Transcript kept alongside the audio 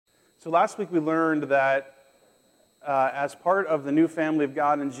So last week we learned that as part of the new family of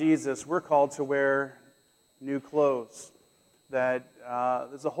God in Jesus, we're called to wear new clothes. That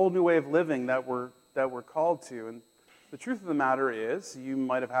there's a whole new way of living that we're called to. And the truth of the matter is, you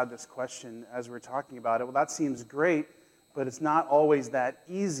might have had this question as we were talking about it. Well, that seems great, but it's not always that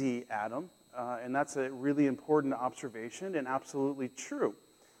easy, Adam. And that's a really important observation and absolutely true.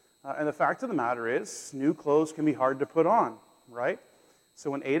 And the fact of the matter is, new clothes can be hard to put on, right? So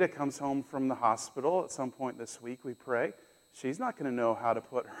when Ada comes home from the hospital at some point this week, we pray, she's not going to know how to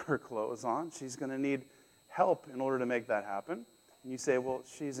put her clothes on. She's going to need help in order to make that happen. And you say, well,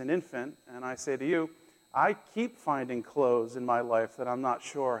 she's an infant. And I say to you, I keep finding clothes in my life that I'm not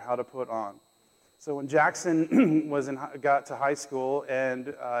sure how to put on. So when Jackson got to high school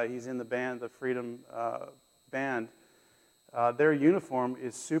and he's in the band, the Freedom Band, their uniform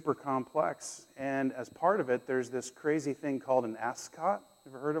is super complex. And as part of it, there's this crazy thing called an ascot.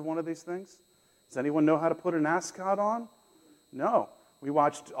 Ever heard of one of these things? Does anyone know how to put an ascot on? No. We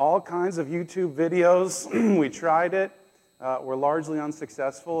watched all kinds of YouTube videos. We tried it. We're largely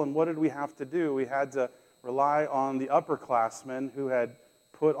unsuccessful. And what did we have to do? We had to rely on the upperclassmen who had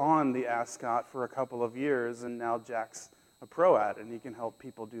put on the ascot for a couple of years, and now Jack's a pro at it, and he can help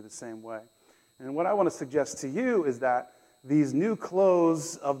people do the same way. And what I want to suggest to you is that these new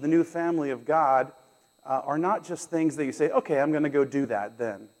clothes of the new family of God are not just things that you say, okay, I'm going to go do that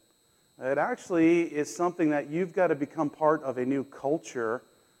then. It actually is something that you've got to become part of a new culture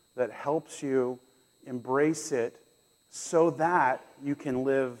that helps you embrace it so that you can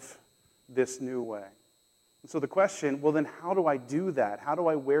live this new way. And so the question, well then how do I do that? How do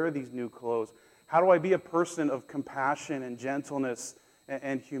I wear these new clothes? How do I be a person of compassion and gentleness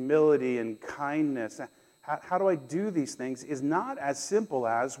and humility and kindness? How do I do these things is not as simple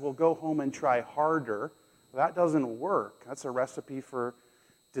as, we'll go home and try harder. That doesn't work. That's a recipe for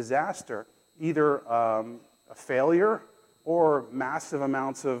disaster. Either a failure or massive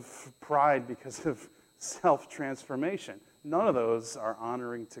amounts of pride because of self-transformation. None of those are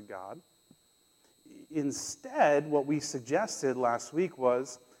honoring to God. Instead, what we suggested last week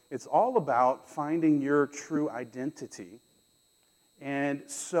was, it's all about finding your true identity and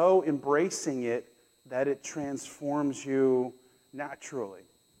so embracing it that it transforms you naturally.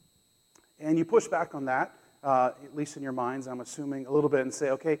 And you push back on that, at least in your minds, I'm assuming, a little bit, and say,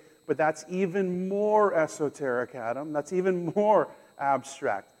 okay, but that's even more esoteric, Adam. That's even more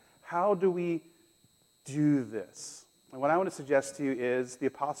abstract. How do we do this? And what I want to suggest to you is the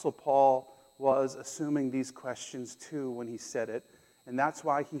Apostle Paul was assuming these questions too when he said it, and that's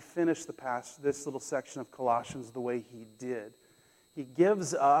why he finished this little section of Colossians the way he did. He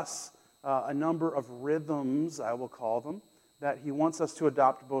gives us a number of rhythms, I will call them, that he wants us to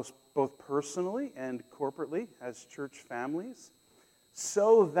adopt both personally and corporately as church families,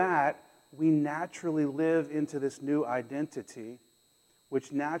 so that we naturally live into this new identity,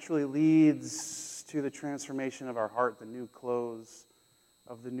 which naturally leads to the transformation of our heart, the new clothes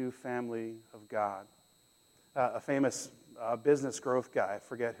of the new family of God. A famous business growth guy, I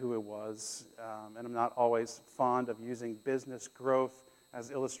forget who it was, and I'm not always fond of using business growth as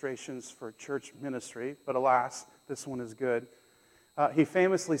illustrations for church ministry, but alas, this one is good. He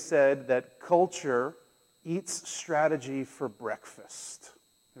famously said that culture eats strategy for breakfast.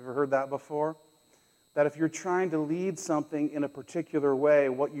 Ever heard that before? That if you're trying to lead something in a particular way,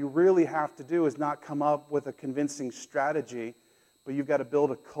 what you really have to do is not come up with a convincing strategy, but you've got to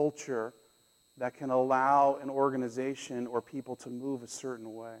build a culture that can allow an organization or people to move a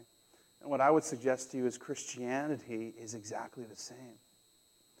certain way. And what I would suggest to you is Christianity is exactly the same.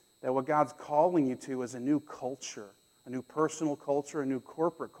 That what God's calling you to is a new culture, a new personal culture, a new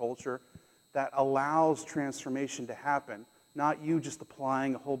corporate culture that allows transformation to happen. Not you just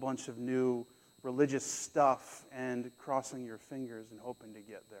applying a whole bunch of new religious stuff and crossing your fingers and hoping to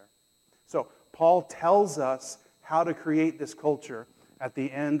get there. So Paul tells us how to create this culture at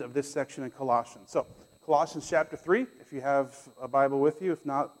the end of this section in Colossians. So Colossians chapter 3, if you have a Bible with you. If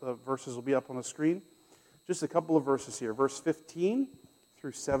not, the verses will be up on the screen. Just a couple of verses here. Verse 15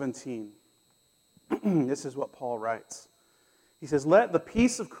 through 17. This is what Paul writes. He says, "Let the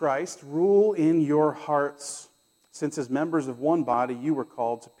peace of Christ rule in your hearts, since as members of one body you were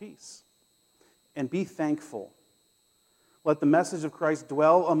called to peace. And be thankful. Let the message of Christ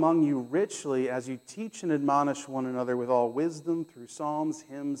dwell among you richly as you teach and admonish one another with all wisdom through psalms,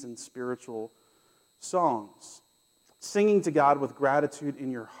 hymns, and spiritual songs, singing to God with gratitude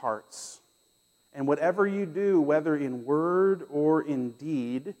in your hearts. And whatever you do, whether in word or in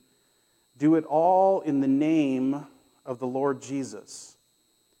deed, do it all in the name of the Lord Jesus,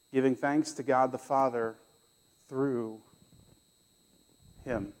 giving thanks to God the Father through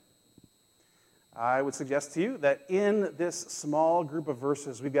him." I would suggest to you that in this small group of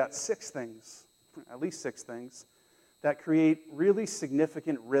verses, we've got 6 things, at least 6 things, that create really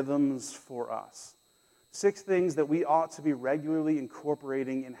significant rhythms for us. 6 things that we ought to be regularly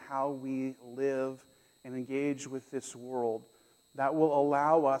incorporating in how we live and engage with this world that will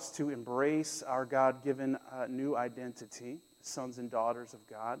allow us to embrace our God-given new identity, sons and daughters of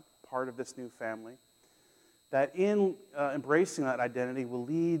God, part of this new family. That in embracing that identity will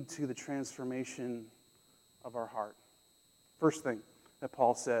lead to the transformation of our heart. First thing that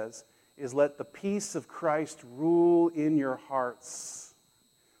Paul says is, let the peace of Christ rule in your hearts.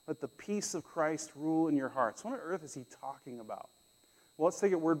 Let the peace of Christ rule in your hearts. What on earth is he talking about? Well, let's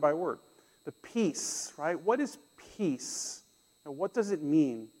take it word by word. The peace, right? What is peace? Now, what does it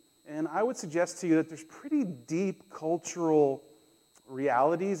mean? And I would suggest to you that there's pretty deep cultural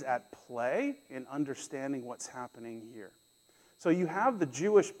realities at play in understanding what's happening here. So you have the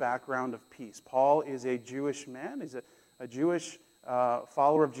Jewish background of peace. Paul is a Jewish man. He's a Jewish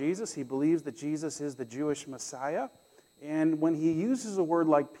follower of Jesus. He believes that Jesus is the Jewish Messiah. And when he uses a word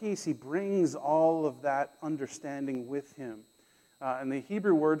like peace, he brings all of that understanding with him. And the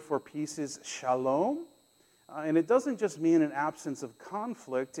Hebrew word for peace is shalom. And it doesn't just mean an absence of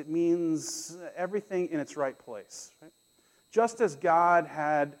conflict. It means everything in its right place, right? Just as God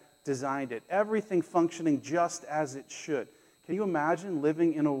had designed it, everything functioning just as it should. Can you imagine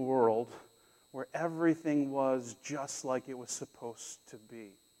living in a world where everything was just like it was supposed to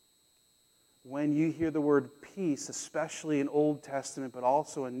be? When you hear the word peace, especially in Old Testament, but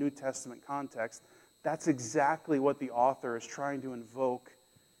also in New Testament context, that's exactly what the author is trying to invoke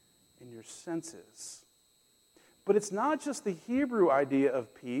in your senses. But it's not just the Hebrew idea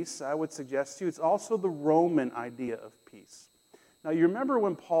of peace, I would suggest to you, it's also the Roman idea of peace. Now, you remember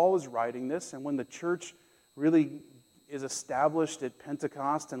when Paul is writing this and when the church really is established at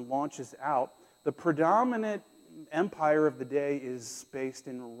Pentecost and launches out, the predominant empire of the day is based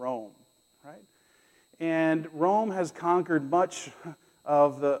in Rome, right? And Rome has conquered much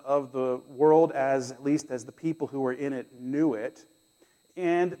of the world, at least as the people who were in it knew it.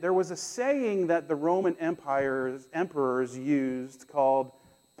 And there was a saying that the Roman emperors used called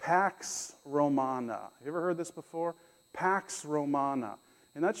Pax Romana. Have you ever heard this before? Pax Romana.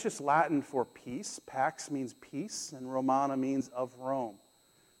 And that's just Latin for peace. Pax means peace, and Romana means of Rome.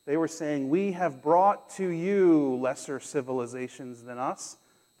 They were saying, we have brought to you, lesser civilizations than us,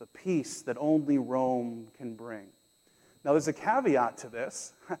 the peace that only Rome can bring. Now, there's a caveat to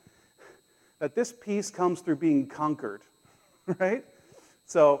this, that this peace comes through being conquered, right?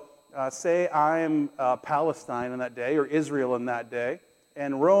 So, say I'm Palestine in that day, or Israel in that day,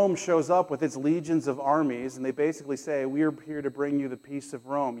 and Rome shows up with its legions of armies, and they basically say, we're here to bring you the peace of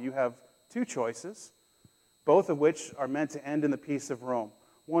Rome. You have 2 choices, both of which are meant to end in the peace of Rome.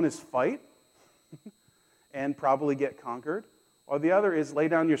 One is fight and probably get conquered, or the other is lay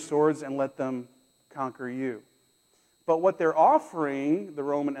down your swords and let them conquer you. But what they're offering, the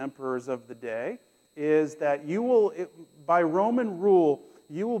Roman emperors of the day, is that by Roman rule,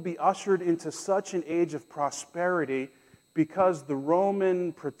 you will be ushered into such an age of prosperity because the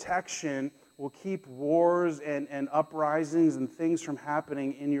Roman protection will keep wars and uprisings and things from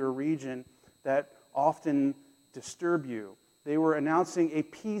happening in your region that often disturb you. They were announcing a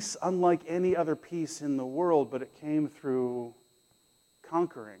peace unlike any other peace in the world, but it came through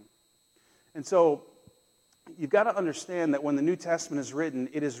conquering. And so you've got to understand that when the New Testament is written,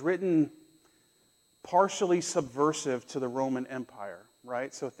 it is written partially subversive to the Roman Empire,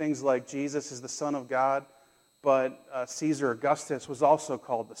 right? So things like Jesus is the Son of God, but Caesar Augustus was also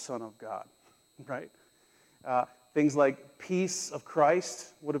called the Son of God, right? Things like peace of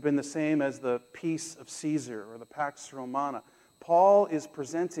Christ would have been the same as the peace of Caesar or the Pax Romana. Paul is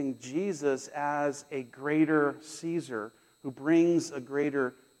presenting Jesus as a greater Caesar who brings a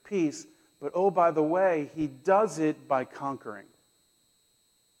greater peace, but oh, by the way, he does it by conquering.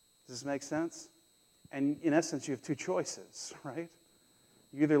 Does this make sense? And in essence, you have 2 choices, right?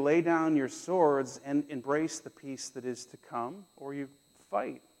 You either lay down your swords and embrace the peace that is to come, or you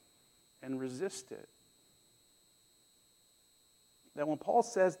fight and resist it. That when Paul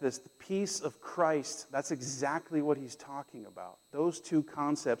says this, the peace of Christ, that's exactly what he's talking about. Those 2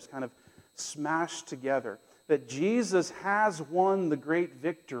 concepts kind of smashed together. That Jesus has won the great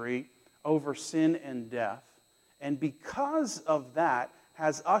victory over sin and death, and because of that,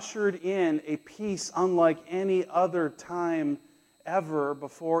 has ushered in a peace unlike any other time ever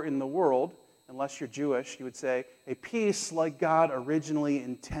before in the world. Unless you're Jewish, you would say, a peace like God originally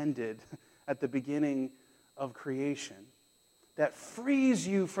intended at the beginning of creation. That frees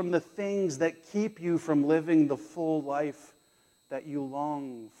you from the things that keep you from living the full life that you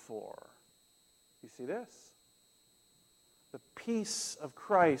long for. You see this? The peace of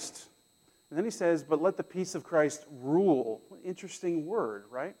Christ. And then he says, but let the peace of Christ rule. Interesting word,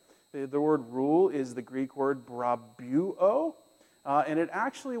 right? The word rule is the Greek word brabuo. And it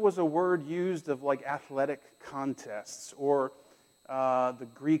actually was a word used of like athletic contests or the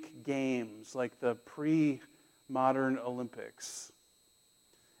Greek games, like the pre-modern Olympics.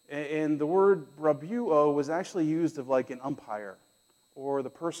 And the word brabuo was actually used of like an umpire or the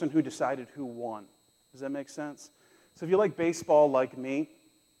person who decided who won. Does that make sense? So if you like baseball like me,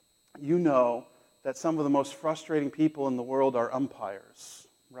 you know that some of the most frustrating people in the world are umpires,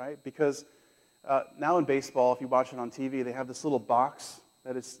 right? Because now in baseball, if you watch it on TV, they have this little box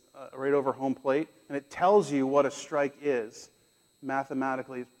that is right over home plate, and it tells you what a strike is.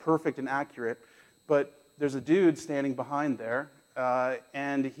 Mathematically, it's perfect and accurate, but there's a dude standing behind there,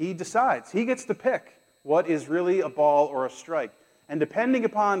 and he decides. He gets to pick what is really a ball or a strike. And depending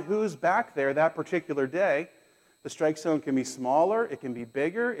upon who's back there that particular day, the strike zone can be smaller, it can be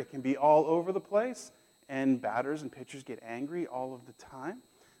bigger, it can be all over the place, and batters and pitchers get angry all of the time.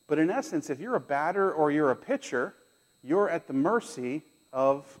 But in essence, if you're a batter or you're a pitcher, you're at the mercy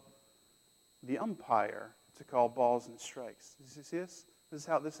of the umpire to call balls and strikes. Did you see this? This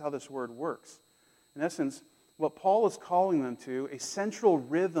is how this word works. In essence, what Paul is calling them to, a central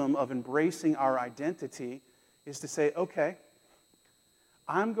rhythm of embracing our identity, is to say, okay,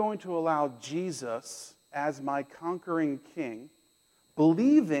 I'm going to allow Jesus as my conquering king,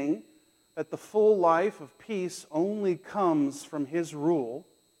 believing that the full life of peace only comes from his rule.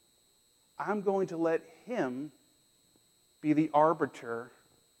 I'm going to let him be the arbiter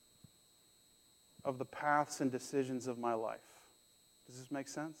of the paths and decisions of my life. Does this make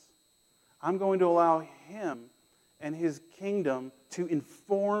sense? I'm going to allow him and his kingdom to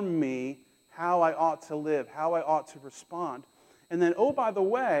inform me how I ought to live, how I ought to respond. And then, oh, by the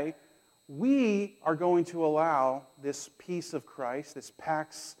way, we are going to allow this peace of Christ, this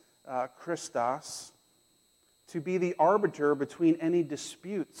Pax Christos, to be the arbiter between any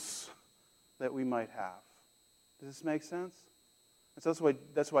disputes that we might have. Does this make sense? And so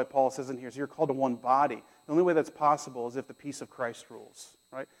that's why Paul says in here, so you're called to one body. The only way that's possible is if the peace of Christ rules,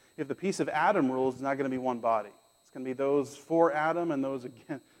 right? If the peace of Adam rules, it's not going to be one body. It's going to be those for Adam and those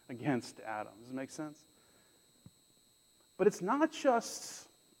against Adam. Does it make sense? But it's not just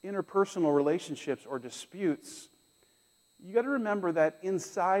interpersonal relationships or disputes. You got to remember that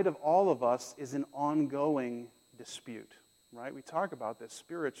inside of all of us is an ongoing dispute, right? We talk about this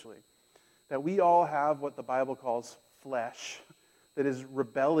spiritually, that we all have what the Bible calls flesh that is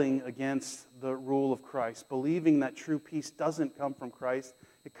rebelling against the rule of Christ, believing that true peace doesn't come from Christ,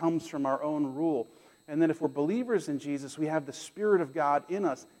 it comes from our own rule. And then if we're believers in Jesus, we have the Spirit of God in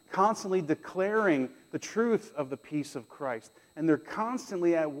us, constantly declaring the truth of the peace of Christ. And they're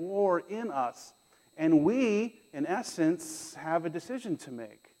constantly at war in us. And we, in essence, have a decision to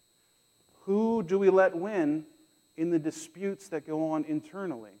make. Who do we let win in the disputes that go on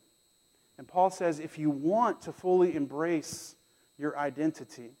internally? And Paul says, if you want to fully embrace your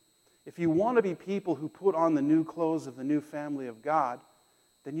identity, if you want to be people who put on the new clothes of the new family of God,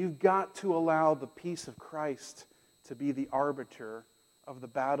 then you've got to allow the peace of Christ to be the arbiter of the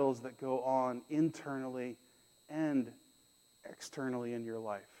battles that go on internally and externally in your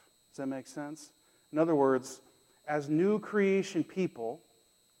life. Does that make sense? In other words, as new creation people,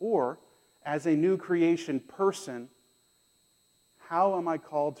 or as a new creation person, how am I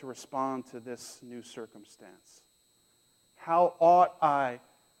called to respond to this new circumstance? How ought I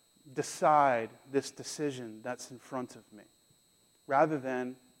decide this decision that's in front of me? Rather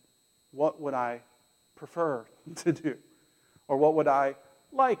than, what would I prefer to do? Or what would I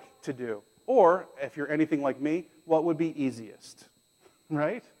like to do? Or, if you're anything like me, what would be easiest?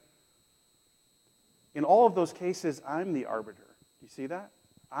 Right? In all of those cases, I'm the arbiter. You see that?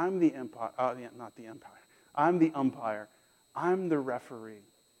 I'm the empire, not the empire. I'm the umpire. I'm the referee.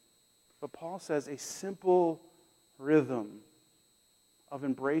 But Paul says a simple rhythm of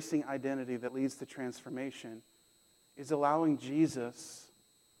embracing identity that leads to transformation is allowing Jesus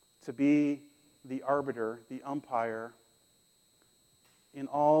to be the arbiter, the umpire, in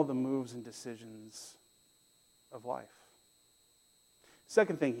all the moves and decisions of life.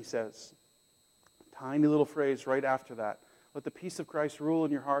 Second thing he says, tiny little phrase right after that, let the peace of Christ rule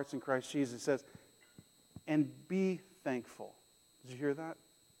in your hearts in Christ Jesus. It says, and be thankful. Did you hear that?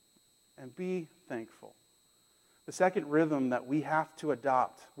 And be thankful. The second rhythm that we have to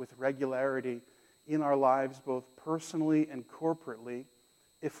adopt with regularity in our lives, both personally and corporately,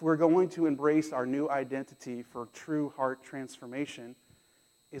 if we're going to embrace our new identity for true heart transformation,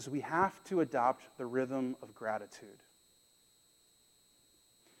 is we have to adopt the rhythm of gratitude.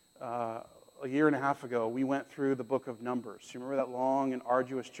 a year and a half ago, we went through the book of Numbers. Do you remember that long and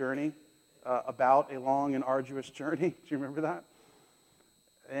arduous journey? About a long and arduous journey. Do you remember that?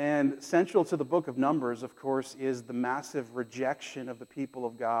 And central to the book of Numbers, of course, is the massive rejection of the people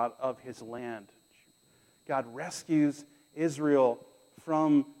of God of his land. God rescues Israel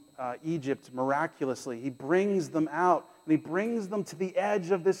from Egypt miraculously. He brings them out, and he brings them to the edge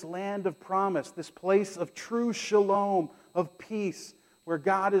of this land of promise, this place of true shalom, of peace, where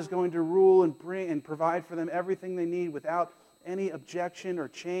God is going to rule and bring and provide for them everything they need without any objection or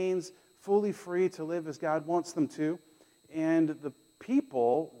chains, fully free to live as God wants them to. And the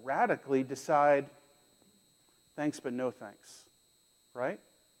people radically decide, thanks but no thanks. Right?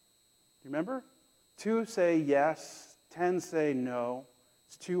 Do you remember? 2 say yes, 10 say no.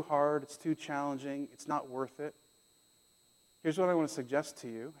 It's too hard, it's too challenging, it's not worth it. Here's what I want to suggest to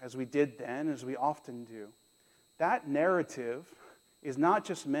you, as we did then, as we often do. That narrative is not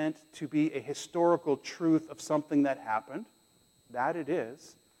just meant to be a historical truth of something that happened. That it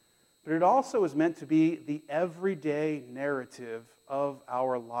is. But it also is meant to be the everyday narrative of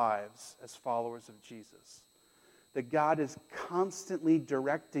our lives as followers of Jesus. That God is constantly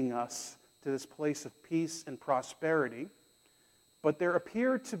directing us to this place of peace and prosperity, but there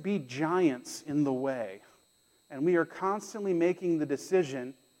appear to be giants in the way. And we are constantly making the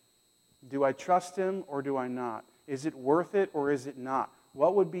decision, do I trust him or do I not? Is it worth it or is it not?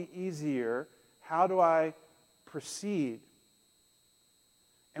 What would be easier? How do I proceed?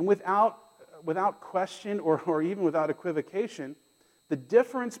 And without question or even without equivocation, the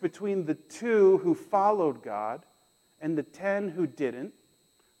difference between the 2 who followed God and the 10 who didn't,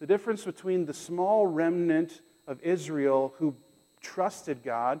 the difference between the small remnant of Israel who trusted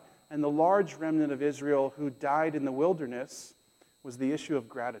God and the large remnant of Israel who died in the wilderness was the issue of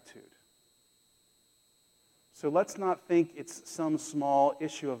gratitude. So let's not think it's some small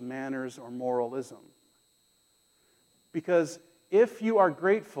issue of manners or moralism. Because if you are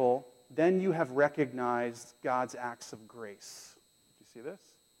grateful, then you have recognized God's acts of grace. Do you see this?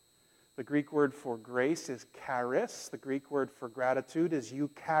 The Greek word for grace is charis. The Greek word for gratitude is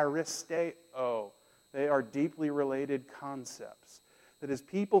eucharisteo. They are deeply related concepts. That is,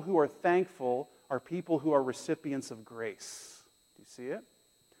 people who are thankful are people who are recipients of grace. Do you see it?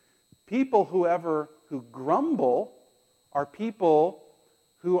 People who grumble are people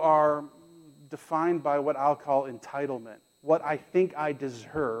who are defined by what I'll call entitlement. What I think I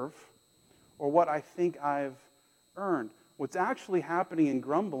deserve or what I think I've earned. What's actually happening in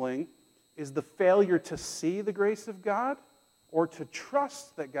grumbling is the failure to see the grace of God or to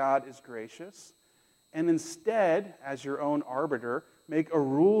trust that God is gracious, and instead, as your own arbiter, make a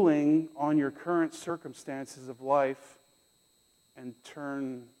ruling on your current circumstances of life and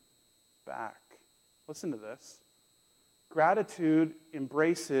turn back. Listen to this. Gratitude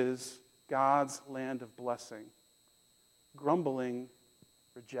embraces God's land of blessing. Grumbling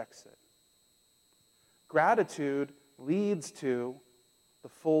rejects it. Gratitude leads to the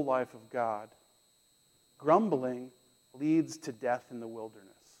full life of God. Grumbling leads to death in the wilderness.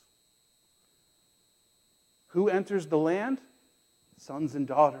 Who enters the land? Sons and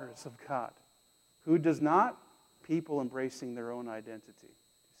daughters of God. Who does not? People embracing their own identity. Do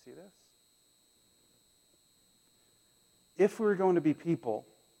you see this? If we're going to be people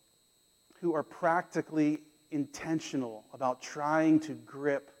who are practically intentional about trying to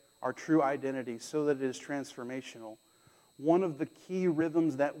grip our true identity so that it is transformational, one of the key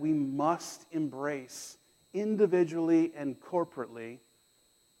rhythms that we must embrace individually and corporately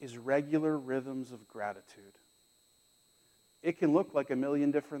is regular rhythms of gratitude. It can look like a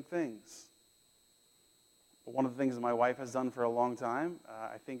million different things. One of the things that my wife has done for a long time,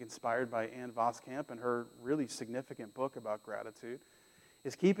 I think inspired by Ann Voskamp and her really significant book about gratitude,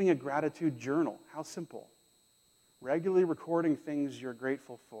 is keeping a gratitude journal. How simple. Regularly recording things you're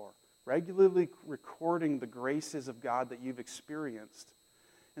grateful for. Regularly recording the graces of God that you've experienced.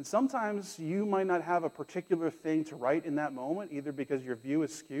 And sometimes you might not have a particular thing to write in that moment, either because your view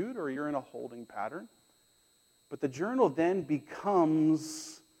is skewed or you're in a holding pattern. But the journal then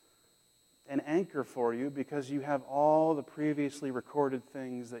becomes an anchor for you because you have all the previously recorded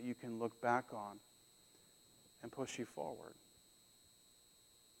things that you can look back on and push you forward.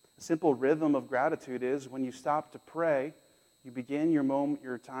 A simple rhythm of gratitude is when you stop to pray, you begin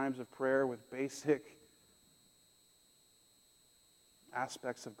your times of prayer with basic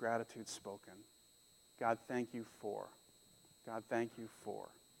aspects of gratitude spoken. God, thank you for. God, thank you for.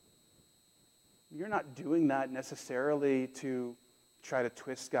 You're not doing that necessarily to try to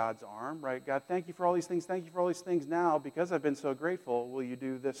twist God's arm, right? God, thank you for all these things. Thank you for all these things now. Because I've been so grateful, will you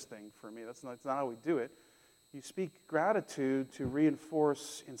do this thing for me? That's not how we do it. You speak gratitude to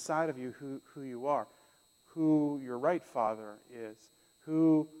reinforce inside of you who you are, who your right father is,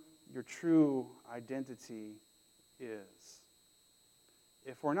 who your true identity is.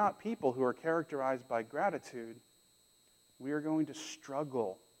 If we're not people who are characterized by gratitude, we are going to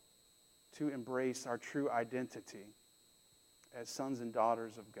struggle to embrace our true identity as sons and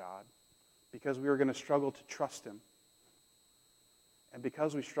daughters of God, because we are going to struggle to trust Him. And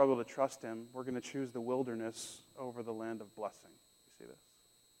because we struggle to trust Him, we're going to choose the wilderness over the land of blessing. You see this?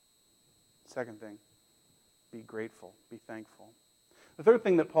 Second thing, be grateful, be thankful. The third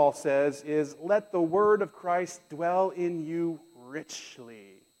thing that Paul says is, let the word of Christ dwell in you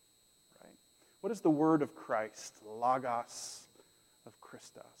richly. Right? What is the word of Christ? Logos of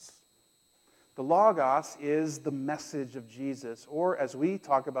Christos. The Logos is the message of Jesus, or as we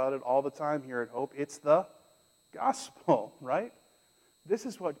talk about it all the time here at Hope, it's the gospel, right? This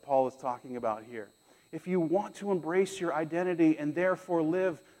is what Paul is talking about here. If you want to embrace your identity and therefore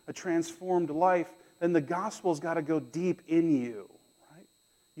live a transformed life, then the gospel's got to go deep in you, right?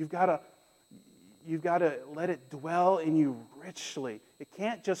 You've got to let it dwell in you richly. It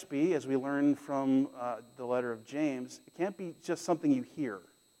can't just be, as we learned from the letter of James, it can't be just something you hear,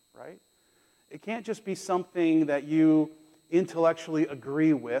 right? It can't just be something that you intellectually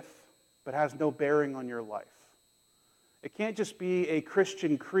agree with, but has no bearing on your life. It can't just be a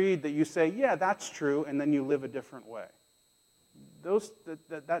Christian creed that you say, yeah, that's true, and then you live a different way.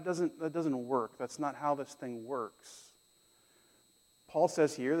 That doesn't work. That's not how this thing works. Paul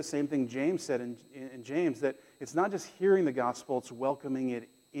says here the same thing James said in James, that it's not just hearing the gospel, it's welcoming it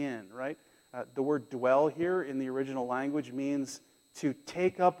in, right? The word dwell here in the original language means to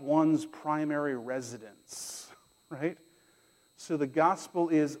take up one's primary residence, right? So the gospel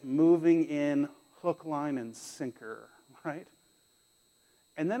is moving in hook, line, and sinker, right?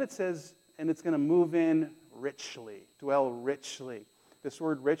 And then it says, and it's going to move in richly, dwell richly. This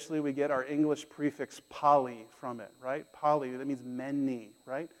word richly, we get our English prefix poly from it, right? Poly, that means many,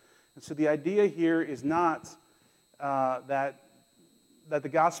 right? And so the idea here is not that the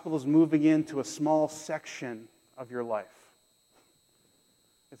gospel is moving into a small section of your life.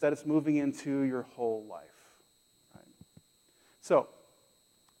 It's that it's moving into your whole life. Right? So,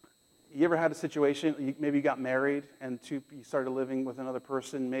 you ever had a situation, maybe you got married and you started living with another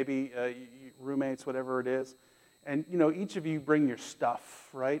person, maybe roommates, whatever it is, and each of you bring your stuff,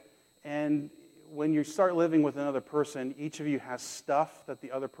 right? And when you start living with another person, each of you has stuff that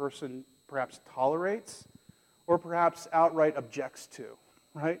the other person perhaps tolerates or perhaps outright objects to,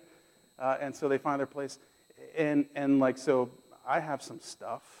 right? And so they find their place. And so I have some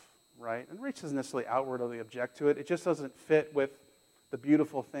stuff, right? And Rach doesn't necessarily outwardly object to it. It just doesn't fit with the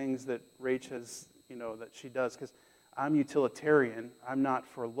beautiful things that Rach has, that she does. Because I'm utilitarian. I'm not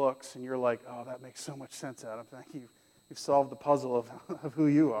for looks. And you're like, oh, that makes so much sense, Adam. Thank you. You've solved the puzzle of who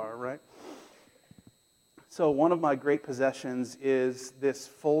you are, right? So one of my great possessions is this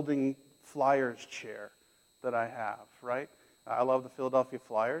folding Flyers chair that I have, right? I love the Philadelphia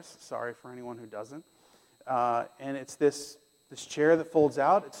Flyers. Sorry for anyone who doesn't. And it's this chair that folds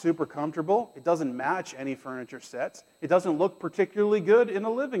out. It's super comfortable. It doesn't match any furniture sets. It doesn't look particularly good in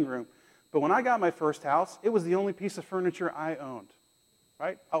a living room. But when I got my first house, it was the only piece of furniture I owned,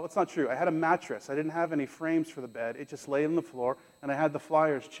 right? Oh, it's not true. I had a mattress. I didn't have any frames for the bed. It just lay on the floor, and I had the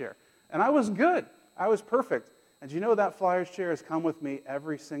Flyers chair. And I was good. I was perfect. And that Flyers chair has come with me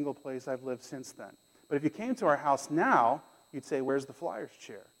every single place I've lived since then. But if you came to our house now, you'd say, where's the Flyers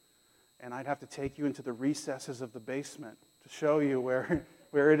chair? And I'd have to take you into the recesses of the basement to show you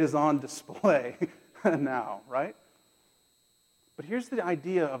where it is on display now, right? But here's the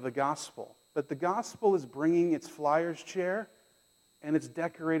idea of the gospel, that the gospel is bringing its Flyers chair and it's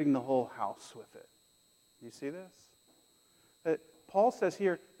decorating the whole house with it. You see this? That Paul says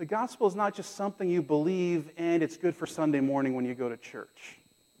here, the gospel is not just something you believe and it's good for Sunday morning when you go to church.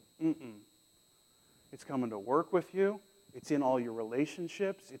 It's coming to work with you. It's in all your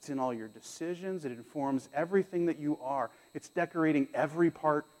relationships. It's in all your decisions. It informs everything that you are. It's decorating every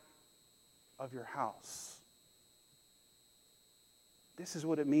part of your house. This is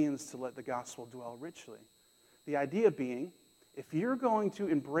what it means to let the gospel dwell richly. The idea being, if you're going to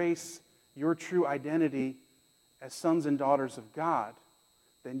embrace your true identity as sons and daughters of God,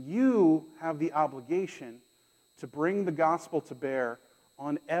 then you have the obligation to bring the gospel to bear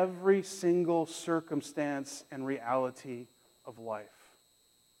on every single circumstance and reality of life.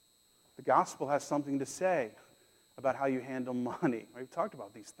 The gospel has something to say about how you handle money. We've talked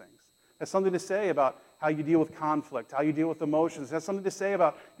about these things. It has something to say about how you deal with conflict, how you deal with emotions. It has something to say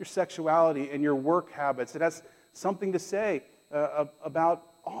about your sexuality and your work habits. It has something to say about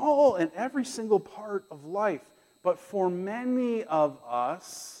all and every single part of life. But for many of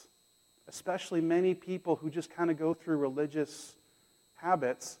us, especially many people who just kind of go through religious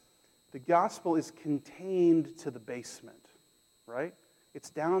habits, the gospel is contained to the basement, right? It's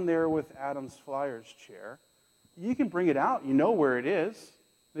down there with Adam's Flyers chair. You can bring it out. You know where it is.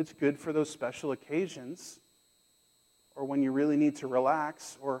 It's good for those special occasions or when you really need to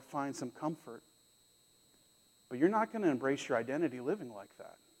relax or find some comfort. But you're not going to embrace your identity living like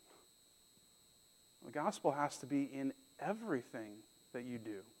that. The gospel has to be in everything that you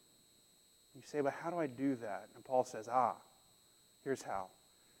do. You say, but how do I do that? And Paul says, here's how.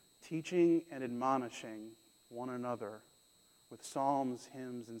 Teaching and admonishing one another with psalms,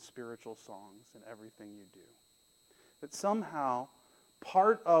 hymns, and spiritual songs in everything you do. That somehow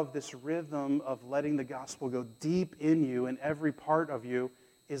part of this rhythm of letting the gospel go deep in you and every part of you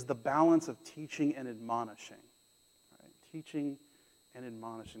is the balance of teaching and admonishing. Right? Teaching and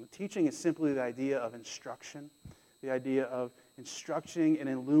admonishing. Teaching is simply the idea of instruction, the idea of instructing and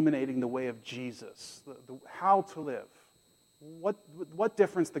illuminating the way of Jesus, how to live, what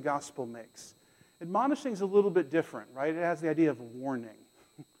difference the gospel makes. Admonishing is a little bit different, right? It has the idea of warning.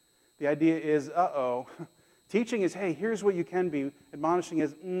 The idea is, Teaching is, hey, here's what you can be. Admonishing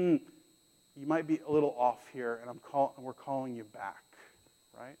is, you might be a little off here, and we're calling you back,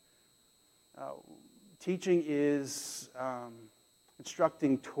 right? Teaching is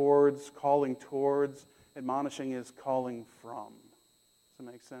instructing towards, calling towards. Admonishing is calling from. Does that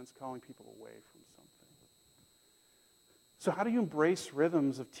make sense? Calling people away from something. So how do you embrace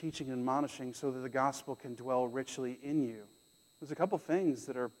rhythms of teaching and admonishing so that the gospel can dwell richly in you? There's a couple things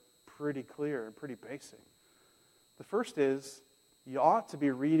that are pretty clear and pretty basic. The first is you ought to be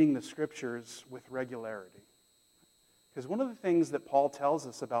reading the scriptures with regularity. Because one of the things that Paul tells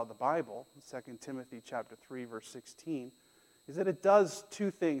us about the Bible, 2 Timothy chapter 3, verse 16, is that it does two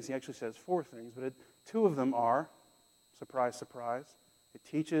things. He actually says four things, but two of them are, surprise, surprise, it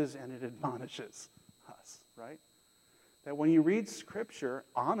teaches and it admonishes us, right? That when you read Scripture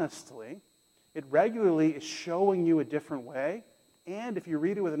honestly, it regularly is showing you a different way, and if you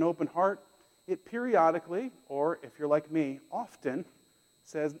read it with an open heart, it periodically, or if you're like me, often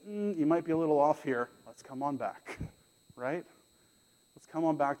says, you might be a little off here. Let's come on back, right? Let's come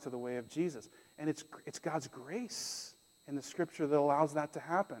on back to the way of Jesus. And it's God's grace in the Scripture that allows that to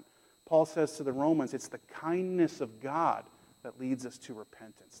happen. Paul says to the Romans, it's the kindness of God that leads us to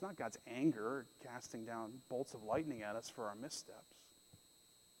repentance. It's not God's anger casting down bolts of lightning at us for our missteps.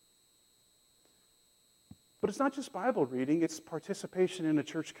 But it's not just Bible reading, it's participation in a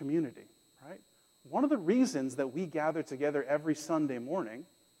church community, right? One of the reasons that we gather together every Sunday morning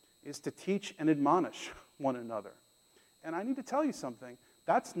is to teach and admonish one another. And I need to tell you something.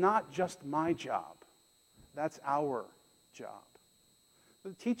 That's not just my job. That's our job.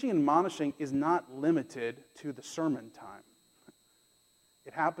 The teaching and admonishing is not limited to the sermon time.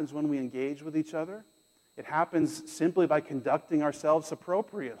 It happens when we engage with each other. It happens simply by conducting ourselves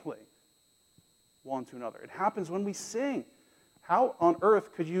appropriately one to another. It happens when we sing. How on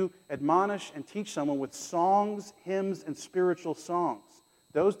earth could you admonish and teach someone with songs, hymns, and spiritual songs?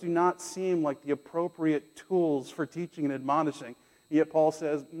 Those do not seem like the appropriate tools for teaching and admonishing. Yet Paul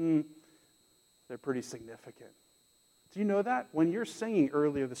says, they're pretty significant. Do you know that? When you're singing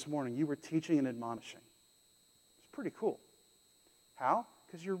earlier this morning, you were teaching and admonishing. It's pretty cool. How?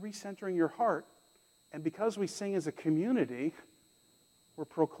 Because you're recentering your heart. And because we sing as a community, we're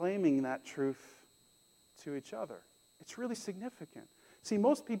proclaiming that truth to each other. It's really significant. See,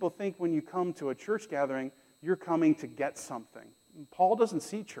 most people think when you come to a church gathering, you're coming to get something. Paul doesn't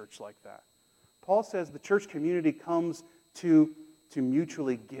see church like that. Paul says the church community comes to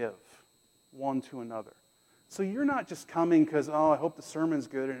mutually give one to another. So you're not just coming because, I hope the sermon's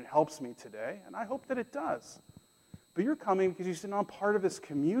good and it helps me today, and I hope that it does. But you're coming because you say, I'm part of this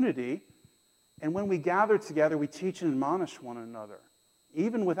community, and when we gather together, we teach and admonish one another,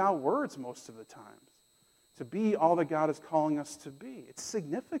 even without words most of the times, to be all that God is calling us to be. It's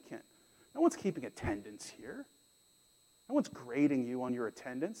significant. No one's keeping attendance here. No one's grading you on your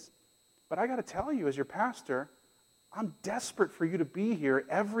attendance. But I got to tell you, as your pastor, I'm desperate for you to be here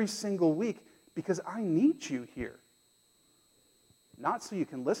every single week because I need you here. Not so you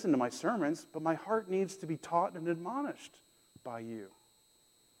can listen to my sermons, but my heart needs to be taught and admonished by you.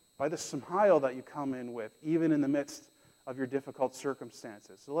 By the smile that you come in with, even in the midst of your difficult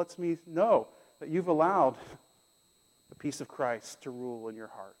circumstances. It lets me know that you've allowed the peace of Christ to rule in your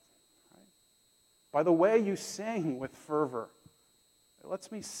heart. Right? By the way you sing with fervor, it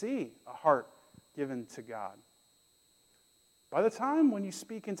lets me see a heart given to God. By the time when you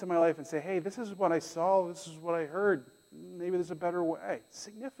speak into my life and say, hey, this is what I saw, this is what I heard, maybe there's a better way.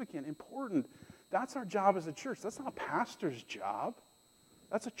 Significant, important. That's our job as a church. That's not a pastor's job.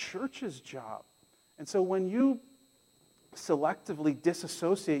 That's a church's job. And so when you selectively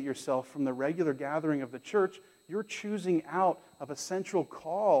disassociate yourself from the regular gathering of the church, you're choosing out of a central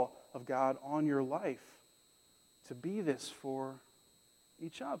call of God on your life to be this for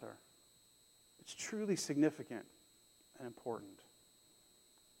each other. It's truly significant and important.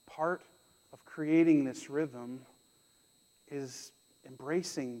 Part of creating this rhythm is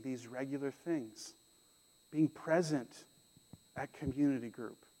embracing these regular things, being present at community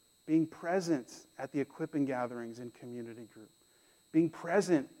group, being present at the equipping gatherings in community group, being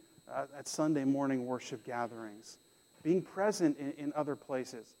present at Sunday morning worship gatherings, being present in other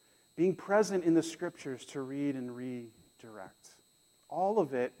places, being present in the scriptures to read and redirect. All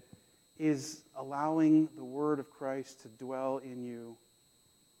of it is allowing the word of Christ to dwell in you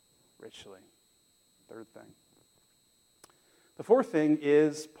richly. Third thing. The fourth thing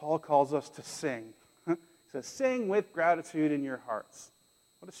is Paul calls us to sing. He says, sing with gratitude in your hearts.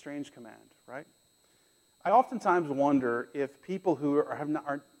 What a strange command, right? I oftentimes wonder if people who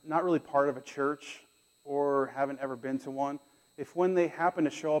are not really part of a church or haven't ever been to one, if when they happen to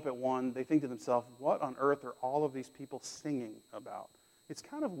show up at one, they think to themselves, what on earth are all of these people singing about? It's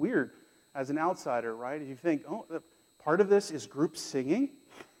kind of weird as an outsider, right? If you think, oh, part of this is group singing,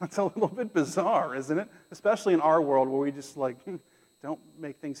 that's a little bit bizarre, isn't it? Especially in our world where we just don't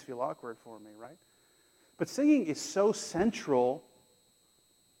make things feel awkward for me, right? But singing is so central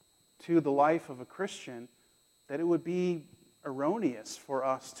to the life of a Christian that it would be erroneous for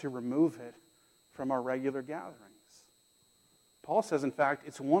us to remove it from our regular gatherings. Paul says, in fact,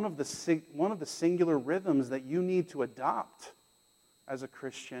 it's one of the singular rhythms that you need to adopt as a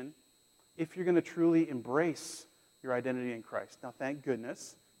Christian if you're going to truly embrace your identity in Christ. Now, thank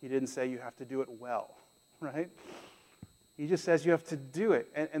goodness, he didn't say you have to do it well, right? He just says you have to do it.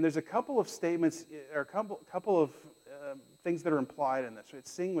 And there's a couple of statements, or a couple of things that are implied in this. Right?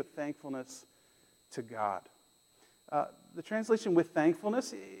 Sing with thankfulness to God. The translation with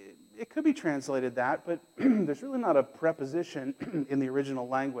thankfulness, it could be translated that, but there's really not a preposition in the original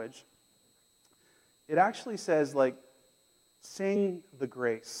language. It actually says, sing the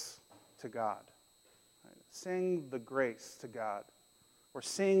grace to God. Right? Sing the grace to God. Or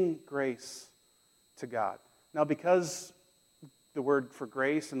sing grace to God. Now, because the word for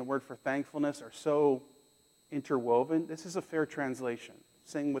grace and the word for thankfulness are so interwoven, this is a fair translation.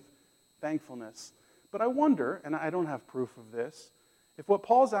 Sing with thankfulness. But I wonder, and I don't have proof of this, if what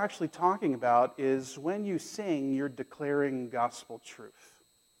Paul's actually talking about is when you sing, you're declaring gospel truth.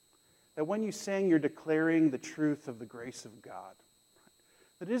 That when you sing, you're declaring the truth of the grace of God.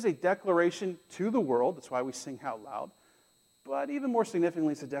 That it is a declaration to the world, that's why we sing out loud, but even more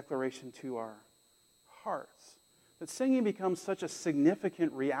significantly, it's a declaration to our hearts. That singing becomes such a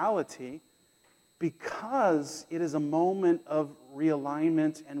significant reality because it is a moment of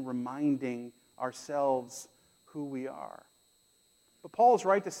realignment and reminding ourselves who we are. But Paul is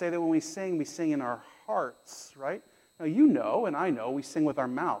right to say that when we sing in our hearts, right? Now you know, and I know, we sing with our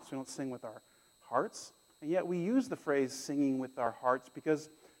mouths. We don't sing with our hearts. And yet we use the phrase singing with our hearts because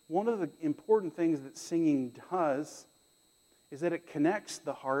one of the important things that singing does is that it connects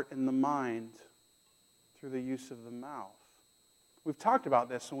the heart and the mind through the use of the mouth. We've talked about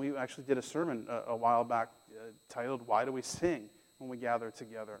this, and we actually did a sermon a while back titled, Why Do We Sing When We Gather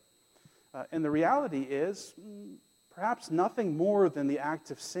Together? And the reality is, perhaps nothing more than the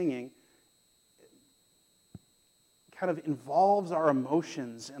act of singing kind of involves our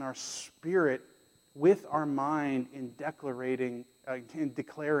emotions and our spirit with our mind in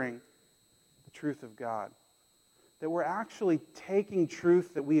declaring the truth of God. That we're actually taking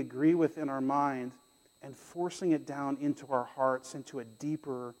truth that we agree with in our mind and forcing it down into our hearts, into a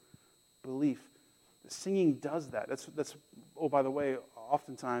deeper belief. Singing does that. That's. Oh, by the way,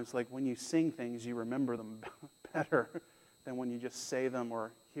 oftentimes, when you sing things, you remember them better than when you just say them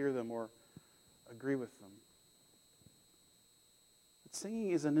or hear them or agree with them. But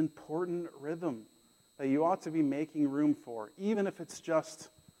singing is an important rhythm that you ought to be making room for, even if it's just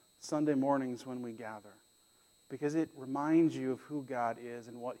Sunday mornings when we gather, because it reminds you of who God is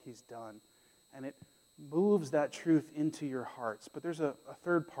and what He's done, and it moves that truth into your hearts. But there's a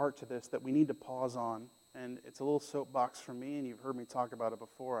third part to this that we need to pause on, and it's a little soapbox for me, and you've heard me talk about it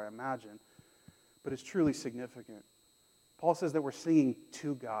before, I imagine, but it's truly significant. Paul says that we're singing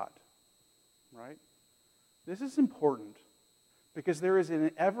to God, right? This is important because there is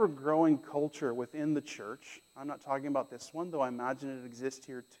an ever-growing culture within the church. I'm not talking about this one, though I imagine it exists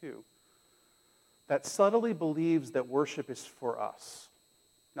here too, that subtly believes that worship is for us.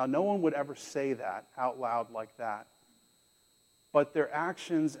 Now, no one would ever say that out loud like that, but their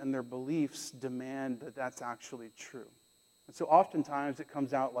actions and their beliefs demand that that's actually true. And so oftentimes it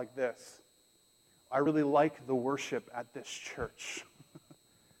comes out like this. I really like the worship at this church.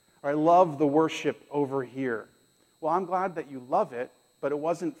 Or I love the worship over here. Well, I'm glad that you love it, but it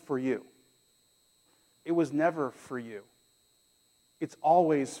wasn't for you. It was never for you. It's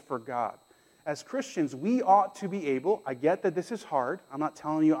always for God. As Christians, we ought to be able, I get that this is hard, I'm not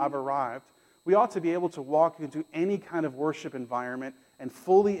telling you I've arrived, we ought to be able to walk into any kind of worship environment and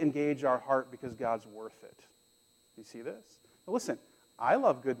fully engage our heart because God's worth it. You see this? Now listen, I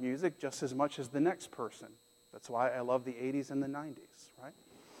love good music just as much as the next person. That's why I love the 80s and the 90s, right?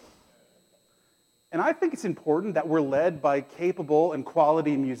 And I think it's important that we're led by capable and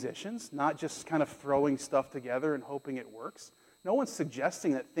quality musicians, not just kind of throwing stuff together and hoping it works. No one's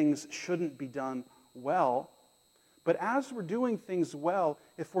suggesting that things shouldn't be done well. But as we're doing things well,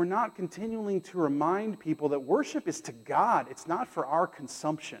 if we're not continuing to remind people that worship is to God, it's not for our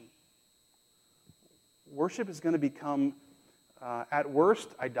consumption, worship is going to become, at worst,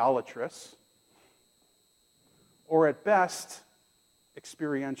 idolatrous, or at best,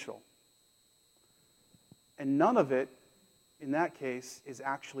 experiential. And none of it, in that case, is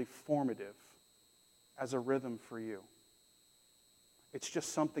actually formative as a rhythm for you. It's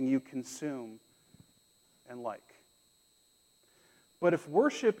just something you consume and like. But if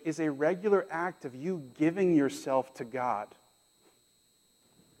worship is a regular act of you giving yourself to God,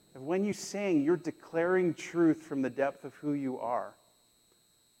 and when you sing, you're declaring truth from the depth of who you are,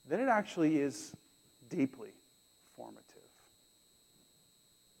 then it actually is deeply formative.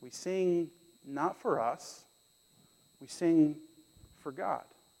 We sing not for us, we sing for God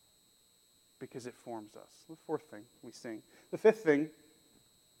because it forms us. The fourth thing we sing. The fifth thing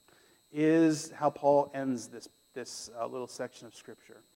is how Paul ends this little section of Scripture.